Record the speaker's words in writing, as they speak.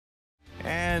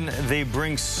and they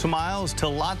bring smiles to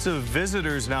lots of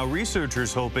visitors. Now,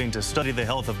 researchers hoping to study the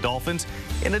health of dolphins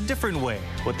in a different way.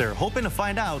 What they're hoping to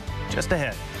find out just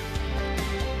ahead.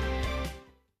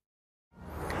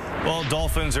 Well,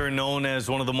 dolphins are known as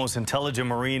one of the most intelligent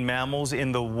marine mammals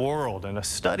in the world, and a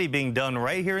study being done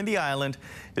right here in the island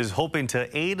is hoping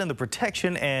to aid in the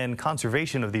protection and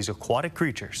conservation of these aquatic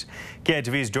creatures.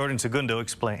 KITV's Jordan Segundo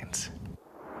explains.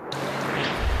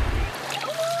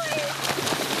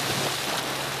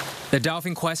 The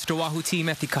Dolphin Quest Oahu team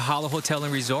at the Kahala Hotel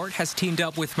and Resort has teamed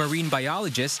up with marine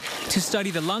biologists to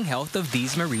study the lung health of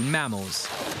these marine mammals.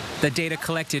 The data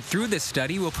collected through this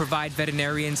study will provide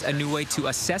veterinarians a new way to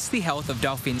assess the health of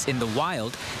dolphins in the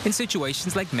wild in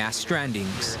situations like mass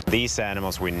strandings. These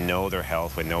animals, we know their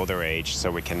health, we know their age,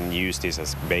 so we can use these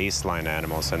as baseline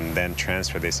animals and then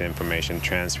transfer this information,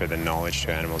 transfer the knowledge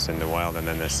to animals in the wild, and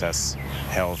then assess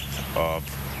health of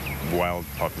wild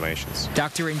populations.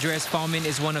 Dr. Andreas Fahlman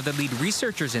is one of the lead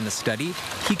researchers in the study.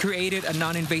 He created a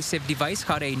non-invasive device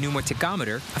called a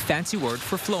pneumotachometer, a fancy word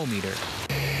for flow meter.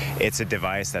 It's a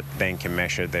device that then can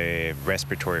measure the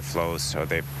respiratory flows, so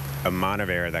the amount of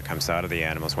air that comes out of the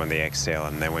animals when they exhale,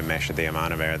 and then we measure the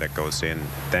amount of air that goes in.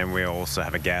 Then we also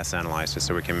have a gas analyzer,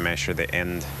 so we can measure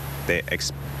the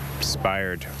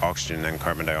expired oxygen and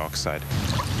carbon dioxide.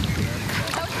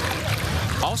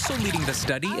 Also leading the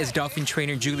study is dolphin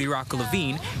trainer Julie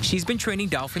Rocca-Levine. She's been training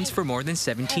dolphins for more than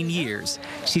 17 years.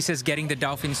 She says getting the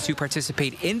dolphins to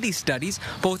participate in these studies,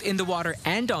 both in the water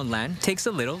and on land, takes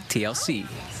a little TLC.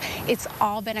 It's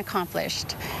all been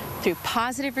accomplished through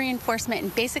positive reinforcement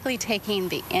and basically taking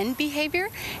the end behavior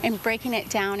and breaking it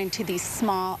down into these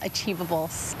small, achievable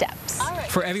steps.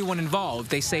 For everyone involved,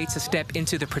 they say it's a step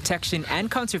into the protection and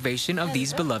conservation of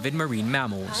these beloved marine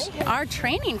mammals. Our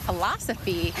training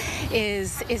philosophy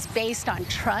is based on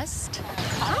trust.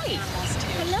 Hi.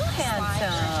 Hello,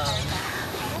 handsome.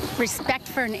 Respect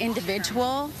for an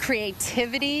individual,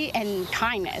 creativity, and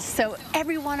kindness. So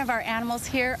every one of our animals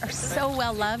here are so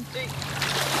well loved.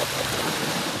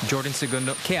 Jordan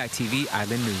Segundo, KITV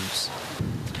Island News.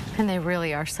 And they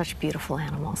really are such beautiful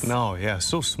animals. No, yeah,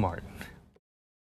 so smart.